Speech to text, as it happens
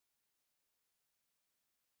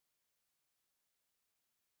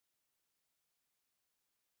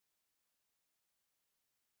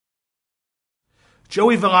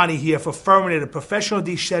Joey Villani here for Furminator, a professional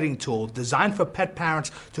de-shedding tool designed for pet parents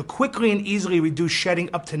to quickly and easily reduce shedding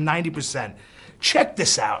up to 90%. Check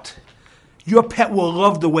this out. Your pet will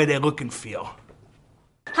love the way they look and feel.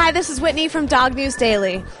 Hi, this is Whitney from Dog News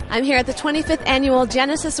Daily. I'm here at the 25th Annual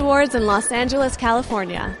Genesis Awards in Los Angeles,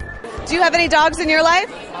 California. Do you have any dogs in your life?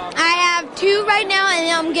 I have 2 right now, and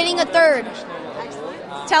I'm getting a 3rd.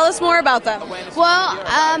 Tell us more about them. Well,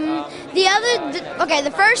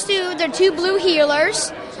 the first 2, they're 2 blue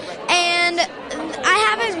healers, and I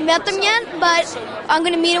haven't met them yet, but I'm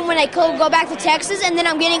going to meet them when I go back to Texas, and then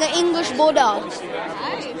I'm getting an English bulldog.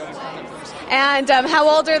 And how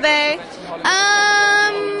old are they?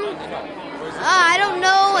 I don't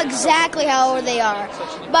know exactly how old they are,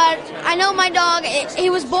 but I know my dog, he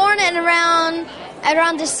was born in around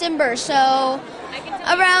December, so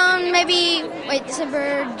around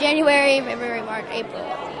December, January, February, March, April.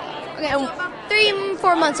 Okay,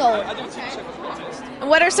 3-4 months old. And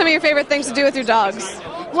what are some of your favorite things to do with your dogs?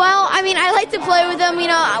 Well, I mean, I like to play with them. You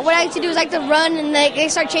know, what I like to do is I like to run, and they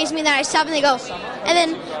start chasing me, and then I stop, and they go. And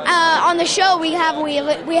then on the show we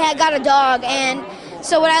had got a dog, and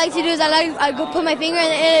so what I like to do is I go put my finger,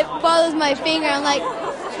 and it follows my finger. I'm like,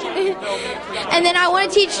 and then I want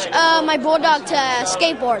to teach my bulldog to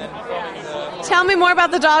skateboard. Tell me more about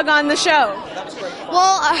the dog on the show.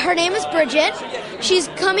 Well, her name is Bridget. She's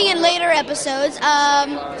coming in later episodes,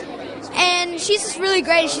 and she's just really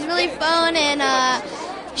great. She's really fun, and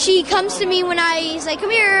she comes to me when I say,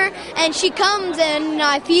 come here, and she comes, and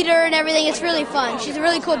I feed her and everything. It's really fun. She's a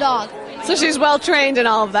really cool dog. So she's well trained in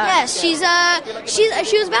all of that. Yes, she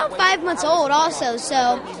was about 5 months old also,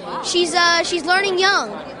 so she's learning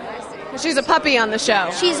young. She's a puppy on the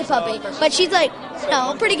show. She's a puppy, but she's like,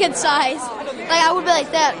 a pretty good size. Like I would be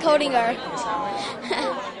like that, coating her.